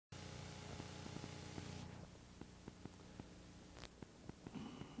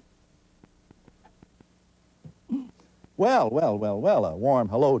Well, a warm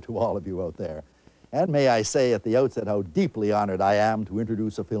hello to all of you out there. And may I say at the outset how deeply honored I am to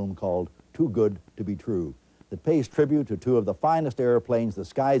introduce a film called Too Good to Be True, that pays tribute to two of the finest airplanes the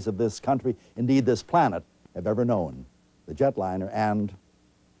skies of this country, indeed this planet, have ever known, the Jetliner and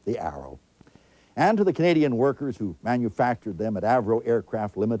the Arrow. And to the Canadian workers who manufactured them at Avro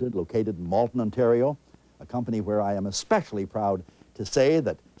Aircraft Limited, located in Malton, Ontario, a company where I am especially proud to say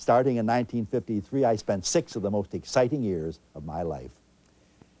that starting in 1953, I spent 6 of the most exciting years of my life.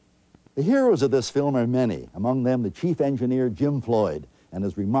 The heroes of this film are many, among them the chief engineer Jim Floyd and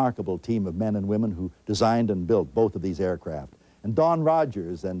his remarkable team of men and women who designed and built both of these aircraft, and Don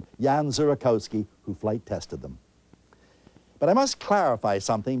Rogers and Jan Zurakowski, who flight tested them. But I must clarify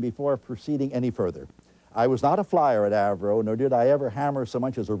something before proceeding any further. I was not a flyer at Avro, nor did I ever hammer so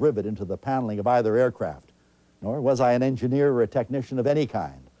much as a rivet into the paneling of either aircraft, nor was I an engineer or a technician of any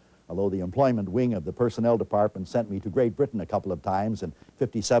kind, although the employment wing of the personnel department sent me to Great Britain a couple of times in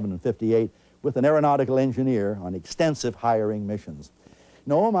 '57 and '58 with an aeronautical engineer on extensive hiring missions.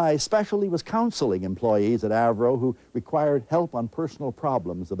 No, my specialty was counseling employees at Avro who required help on personal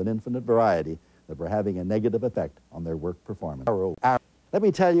problems of an infinite variety that were having a negative effect on their work performance. Let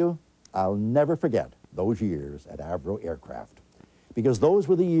me tell you, I'll never forget those years at Avro Aircraft, because those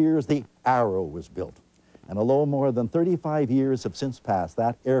were the years the Arrow was built. And although more than 35 years have since passed,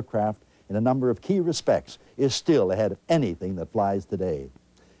 that aircraft, in a number of key respects, is still ahead of anything that flies today.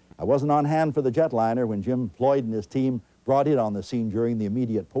 I wasn't on hand for the Jetliner when Jim Floyd and his team brought it on the scene during the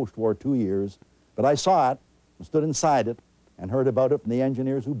immediate post-war 2 years, but I saw it and stood inside it and heard about it from the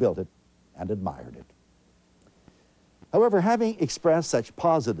engineers who built it and admired it. However, having expressed such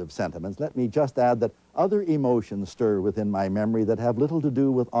positive sentiments, let me just add that other emotions stir within my memory that have little to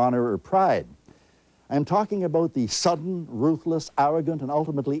do with honor or pride. I'm talking about the sudden, ruthless, arrogant, and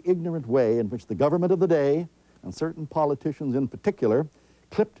ultimately ignorant way in which the government of the day, and certain politicians in particular,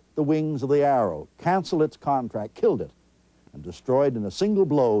 clipped the wings of the Arrow, canceled its contract, killed it, and destroyed in a single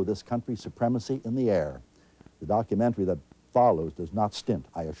blow this country's supremacy in the air. The documentary that follows does not stint,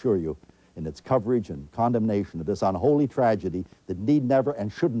 I assure you, in its coverage and condemnation of this unholy tragedy that need never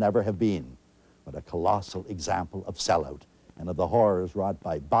and should never have been, but a colossal example of sellout and of the horrors wrought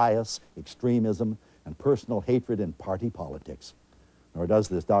by bias, extremism, and personal hatred in party politics. Nor does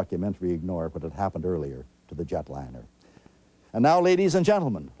this documentary ignore what had happened earlier to the Jetliner. And now, ladies and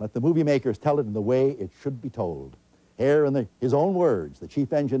gentlemen, let the movie makers tell it in the way it should be told. Here in his own words, the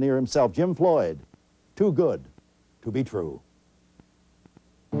chief engineer himself, Jim Floyd, too good to be true.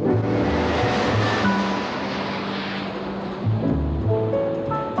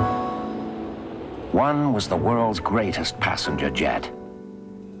 One was the world's greatest passenger jet.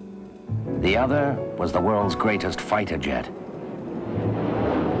 The other was the world's greatest fighter jet.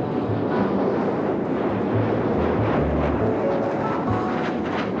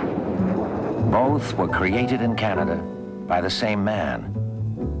 Both were created in Canada by the same man.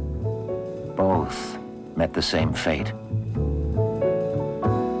 Both met the same fate.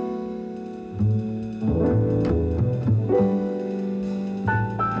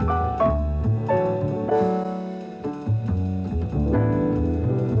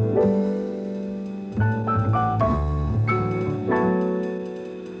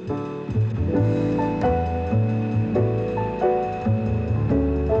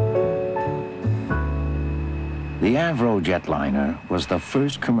 The Avro Jetliner was the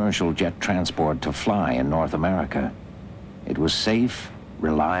first commercial jet transport to fly in North America. It was safe,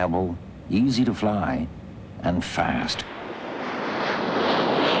 reliable, easy to fly, and fast.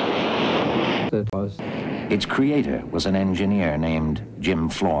 Its creator was an engineer named Jim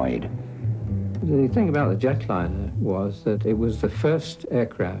Floyd. The thing about the Jetliner was that it was the first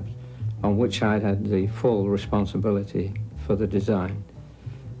aircraft on which I had the full responsibility for the design.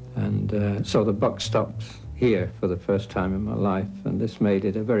 And so the buck stopped here for the first time in my life, and this made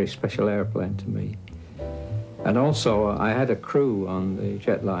it a very special airplane to me. And also, I had a crew on the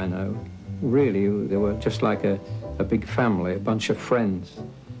Jetliner. Really, they were just like a big family, a bunch of friends.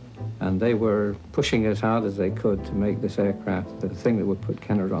 And they were pushing as hard as they could to make this aircraft the thing that would put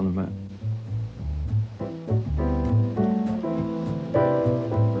Canada on the map.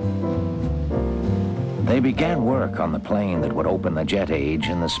 They began work on the plane that would open the jet age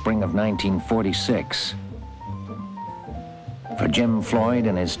in the spring of 1946. For Jim Floyd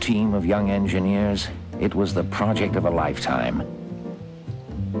and his team of young engineers, it was the project of a lifetime.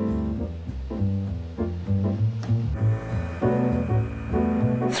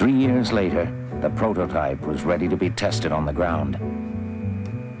 Three years later, the prototype was ready to be tested on the ground.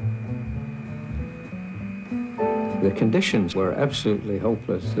 The conditions were absolutely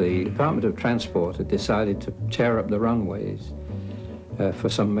hopeless. The Department of Transport had decided to tear up the runways for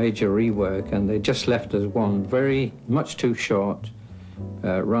some major rework, and they just left us one very much too short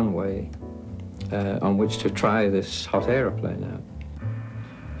runway on which to try this hot aeroplane out.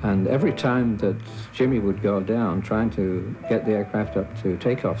 And every time that Jimmy would go down trying to get the aircraft up to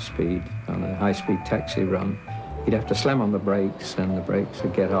takeoff speed on a high-speed taxi run, he'd have to slam on the brakes, and the brakes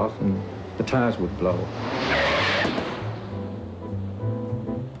would get hot and the tires would blow.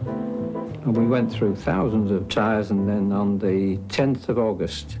 And we went through thousands of tires, and then on the 10th of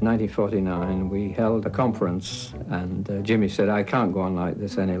August, 1949, we held a conference, and Jimmy said, "I can't go on like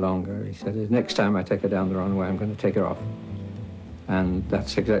this any longer." He said, "The next time I take her down the runway, I'm going to take her off." And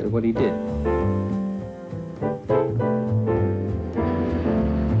that's exactly what he did.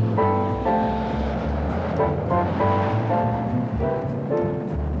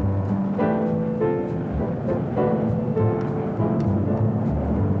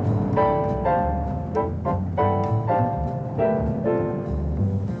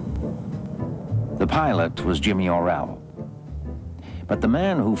 The pilot was Jimmy Orell. But the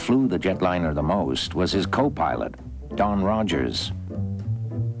man who flew the jetliner the most was his co-pilot, Don Rogers.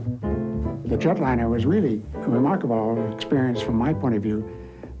 The jetliner was really a remarkable experience from my point of view,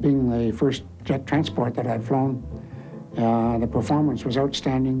 being the first jet transport that I'd flown. The performance was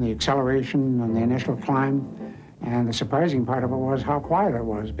outstanding, the acceleration and the initial climb, and the surprising part of it was how quiet it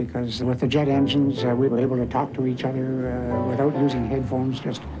was, because with the jet engines, we were able to talk to each other without using headphones,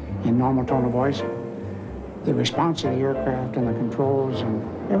 just in normal tone of voice. The response of the aircraft and the controls and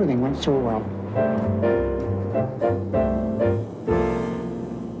everything went so well.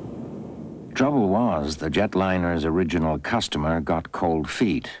 Trouble was, the jetliner's original customer got cold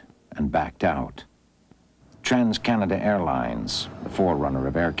feet and backed out. Trans-Canada Airlines, the forerunner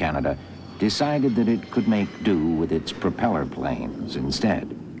of Air Canada, decided that it could make do with its propeller planes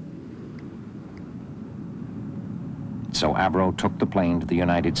instead. So Avro took the plane to the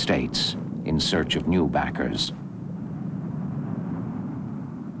United States in search of new backers.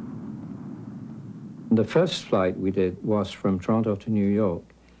 The first flight we did was from Toronto to New York.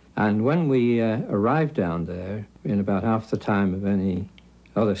 And when we arrived down there, in about half the time of any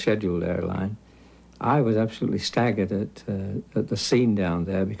other scheduled airline, I was absolutely staggered at the scene down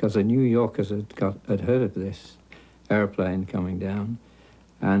there, because the New Yorkers had heard of this airplane coming down,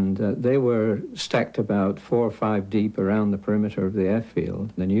 and they were stacked about 4 or 5 deep around the perimeter of the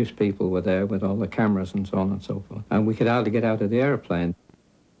airfield. The news people were there with all the cameras and so on and so forth, and we could hardly get out of the airplane.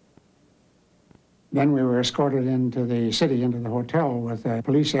 Then we were escorted into the city, into the hotel, with a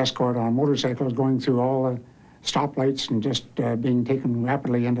police escort on motorcycles going through all the stoplights and just being taken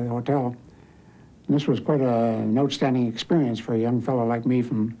rapidly into the hotel. And this was quite an outstanding experience for a young fellow like me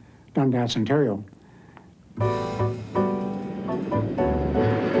from Dundas, Ontario.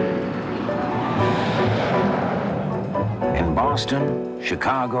 In Boston,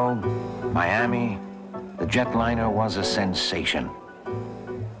 Chicago, Miami, the jetliner was a sensation.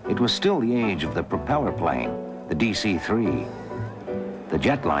 It was still the age of the propeller plane, the DC-3. The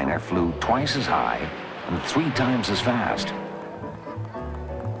jetliner flew twice as high and 3 times as fast.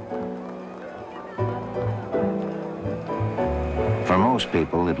 For most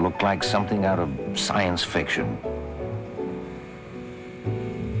people, it looked like something out of science fiction.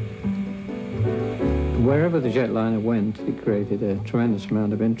 Wherever the jetliner went, it created a tremendous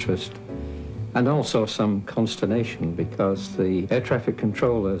amount of interest, and also some consternation, because the air traffic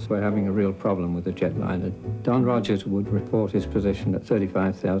controllers were having a real problem with the jetliner. Don Rogers would report his position at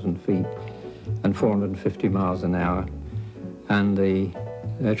 35,000 feet and 450 miles an hour, and the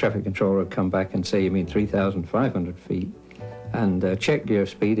air traffic controller would come back and say, "You mean 3,500 feet?" And check your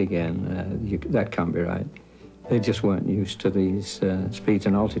speed again. That can't be right. They just weren't used to these speeds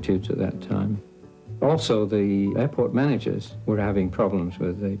and altitudes at that time. Also, the airport managers were having problems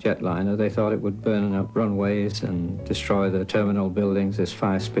with the jetliner. They thought it would burn up runways and destroy the terminal buildings, this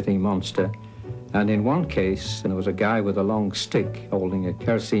fire-spitting monster. And in one case, there was a guy with a long stick holding a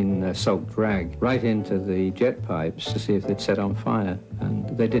kerosene-soaked rag right into the jet pipes to see if they'd set on fire, and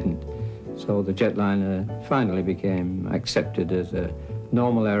they didn't. So the jetliner finally became accepted as a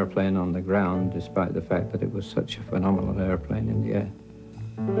normal airplane on the ground, despite the fact that it was such a phenomenal airplane in the air.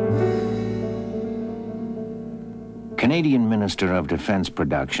 Canadian Minister of Defense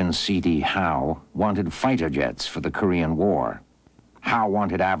Production, C.D. Howe, wanted fighter jets for the Korean War. Howe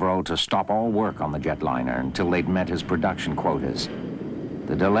wanted Avro to stop all work on the jetliner until they'd met his production quotas.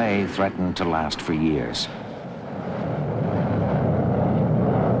 The delay threatened to last for years.